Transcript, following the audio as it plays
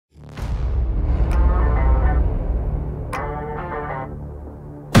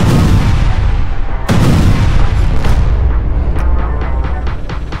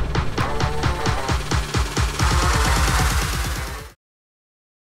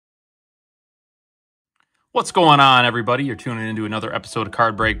What's going on, everybody? You're tuning into another episode of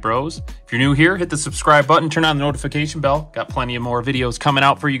Card Break Bros. If you're new here, hit the subscribe button, turn on the notification bell. Got plenty of more videos coming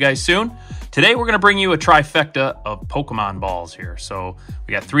out for you guys soon. Today, we're going to bring you a trifecta of Pokemon balls here. So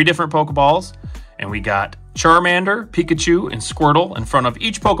we got 3 different Pokeballs, and we got Charmander, Pikachu, and Squirtle in front of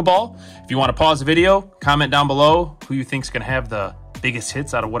each Pokeball. If you want to pause the video, comment down below who you think's going to have the biggest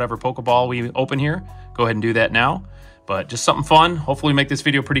hits out of whatever Pokeball we open here. Go ahead and do that now. But just something fun. Hopefully make this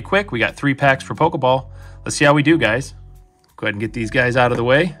video pretty quick. We got 3 packs per Pokeball. Let's see how we do, guys. Go ahead and get these guys out of the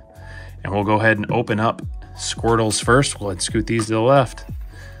way. And we'll go ahead and open up Squirtles first. We'll scoot these to the left.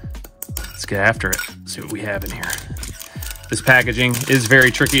 Let's get after it. See what we have in here. This packaging is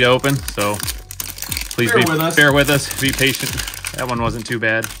very tricky to open, so please bear with us. Be patient. That one wasn't too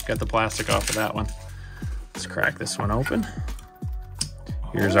bad. Got the plastic off of that one. Let's crack this one open.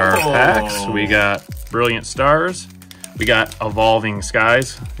 Here's our packs. We got Brilliant Stars. We got Evolving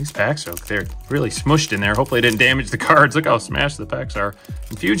Skies. These packs they're really smushed in there. Hopefully it didn't damage the cards. Look how smashed the packs are.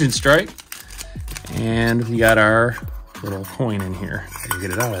 Infusion Strike. And we got our little coin in here.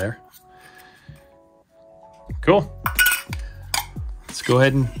 Get it out of there. Cool. Let's go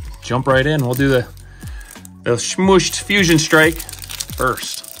ahead and jump right in. We'll do the smushed Fusion Strike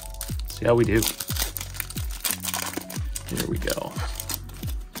first. See how we do. Here we go.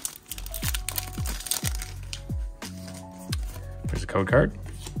 There's a code card.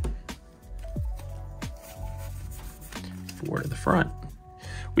 4 to the front.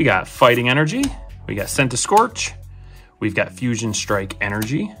 We got Fighting Energy. We got Scorch. We've got Fusion Strike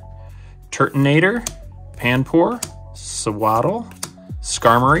Energy. Turtonator. Panpour. Swaddle.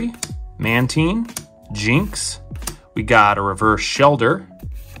 Skarmory. Mantine. Jinx. We got a Reverse Shelter.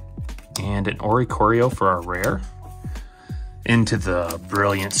 And an Oricorio for our rare. Into the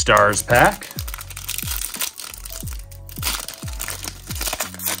Brilliant Stars pack.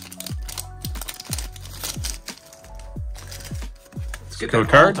 Get code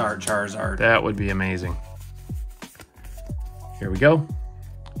card. Charizard. That would be amazing. Here we go.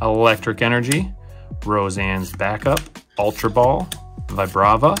 Electric Energy, Roseanne's Backup, Ultra Ball,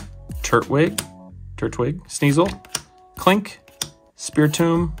 Vibrava, Turtwig, Sneasel, Clink,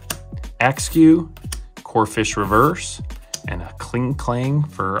 Spiritomb, Axew, Corphish Reverse, and a Kling Clang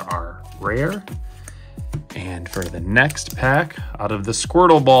for our rare. And for the next pack, out of the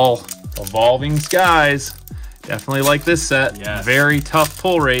Squirtle Ball, Evolving Skies. Definitely like this set. Yes. Very tough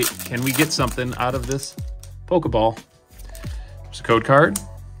pull rate. Can we get something out of this Pokeball? There's a code card.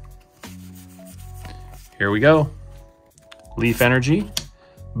 Here we go. Leaf Energy,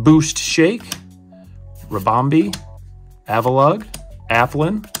 Boost Shake, Rabombi, Avalugg,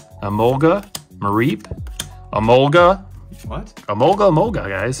 Applin, Emolga, Mareep, Emolga. What? Emolga,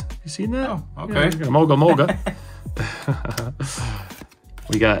 guys. You seen that? Oh, okay. Yeah, Emolga.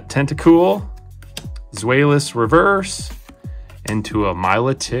 We got Tentacool, Zweilous Reverse, into a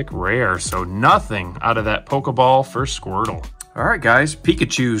Milotic Rare. So nothing out of that Pokeball for Squirtle. All right, guys.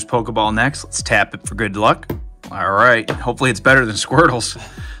 Pikachu's Pokeball next. Let's tap it for good luck. All right. Hopefully it's better than Squirtle's.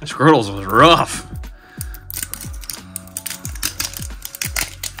 Squirtle's was rough.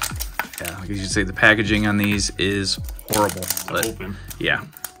 Yeah, like you say, the packaging on these is horrible. But open. Yeah,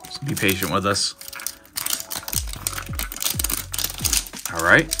 so be patient with us. All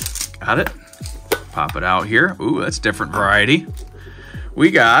right, got it. Pop it out here. Ooh, that's different variety.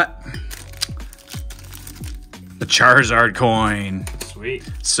 We got the Charizard coin. Sweet.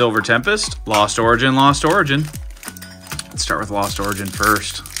 Silver Tempest, Lost Origin, Lost Origin. Let's start with Lost Origin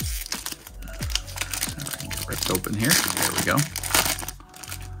first. Get ripped open here. There we go.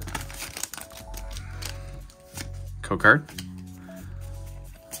 Code card.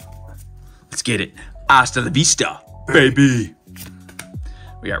 Let's get it. Hasta la vista, baby.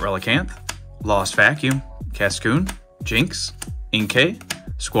 We got Relicanth, Lost Vacuum, Cascoon, Jinx, Inkay,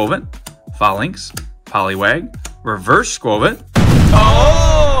 Squovent, Phalanx, Poliwag, Reverse Squovent.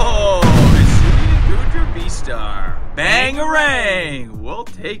 Oh! Goodra V-Star. Bangarang! We'll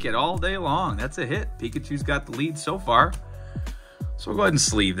take it all day long. That's a hit. Pikachu's got the lead so far. So we'll go ahead and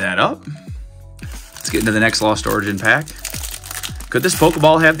sleeve that up. Let's get into the next Lost Origin pack. Could this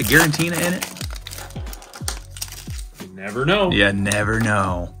Pokeball have the Garantina in it? Never know. You never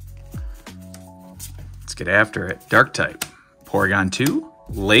know. Let's get after it. Dark type. Porygon 2.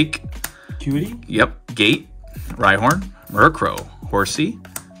 Lake. Cutie. Yep. Gate. Rhyhorn. Murkrow. Horsey.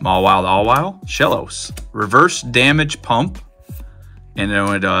 Mawile All-Wild. Shellos. Reverse Damage Pump. And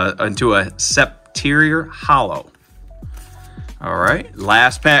then into a Septerior Hollow. All right.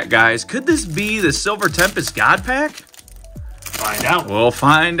 Last pack, guys. Could this be the Silver Tempest God Pack? Find out. We'll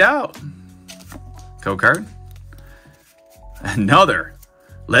find out. Code card. Another.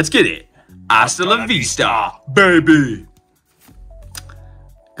 Let's get it. Hasta la vista, baby.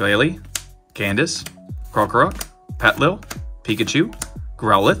 Glalie, Candace, Krokorok, Petlil, Pikachu,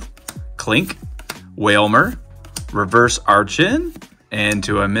 Growlithe, Clink, Wailmer, Reverse Archin, and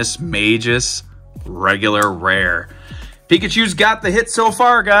to a Miss Magus regular rare. Pikachu's got the hit so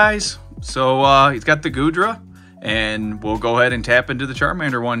far, guys. So he's got the Goodra, and we'll go ahead and tap into the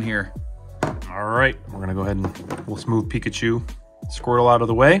Charmander one here. All right, we're gonna go ahead and we'll smooth Pikachu, Squirtle out of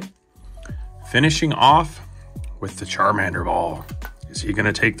the way. Finishing off with the Charmander ball. Is he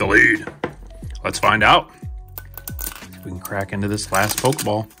gonna take the lead? Let's find out. We can crack into this last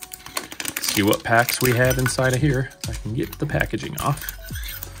Pokeball. See what packs we have inside of here. I can get the packaging off.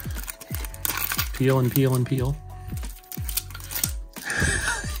 Peel and peel and peel.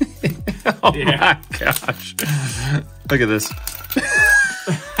 Oh my gosh. Look at this.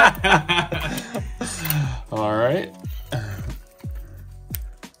 All right.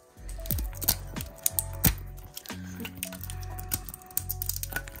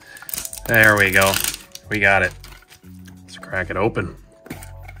 There we go. We got it. Let's crack it open.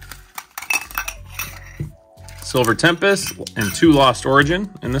 Silver Tempest and 2 Lost Origin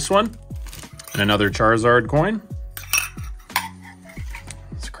in this one. And another Charizard coin.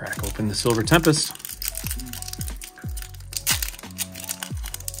 Let's crack open the Silver Tempest.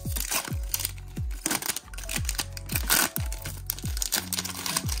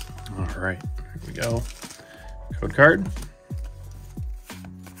 All right, here we go. Code card.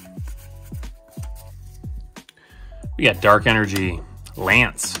 We got Dark Energy,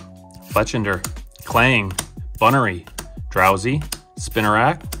 Lance, Fletchinder, Clang, Bunnery, Drowsy,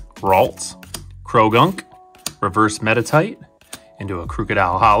 Spinarak, Ralts, Krogunk, Reverse Metatite, into a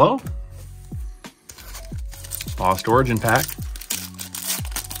Crocodile Hollow, Lost Origin pack,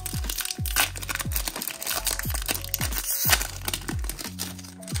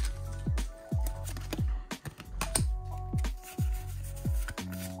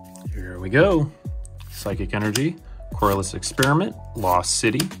 here we go, Psychic Energy, Corliss Experiment, Lost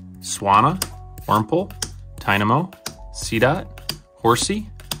City, Swanna, Wurmple, Tynamo, Seedot,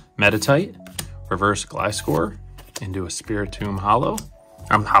 Horsey, Metatite, Reverse Gliscor, into a Spiritomb Hollow.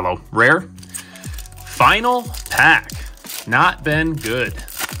 Rare. Final pack. Not been good.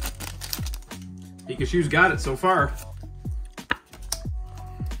 Pikachu's got it so far.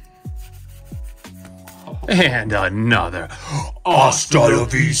 And another. Hasta la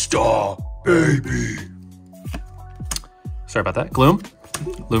vista, baby. Sorry about that. Gloom,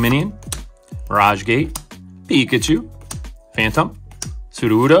 Luminion, Mirage Gate, Pikachu, Phantom,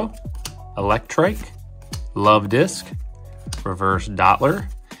 Sudowoodo, Electrike, Love Disc, Reverse Dottler,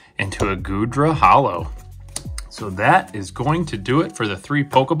 into a Goodra Hollow. So that is going to do it for the 3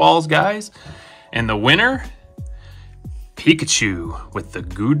 Pokeballs, guys. And the winner, Pikachu with the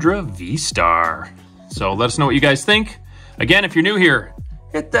Goodra V-Star. So let us know what you guys think. Again, if you're new here,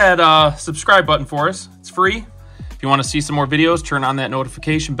 hit that subscribe button for us. It's free. If you want to see some more videos, turn on that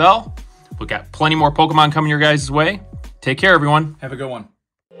notification bell. We've got plenty more Pokemon coming your guys' way. Take care, everyone. Have a good one.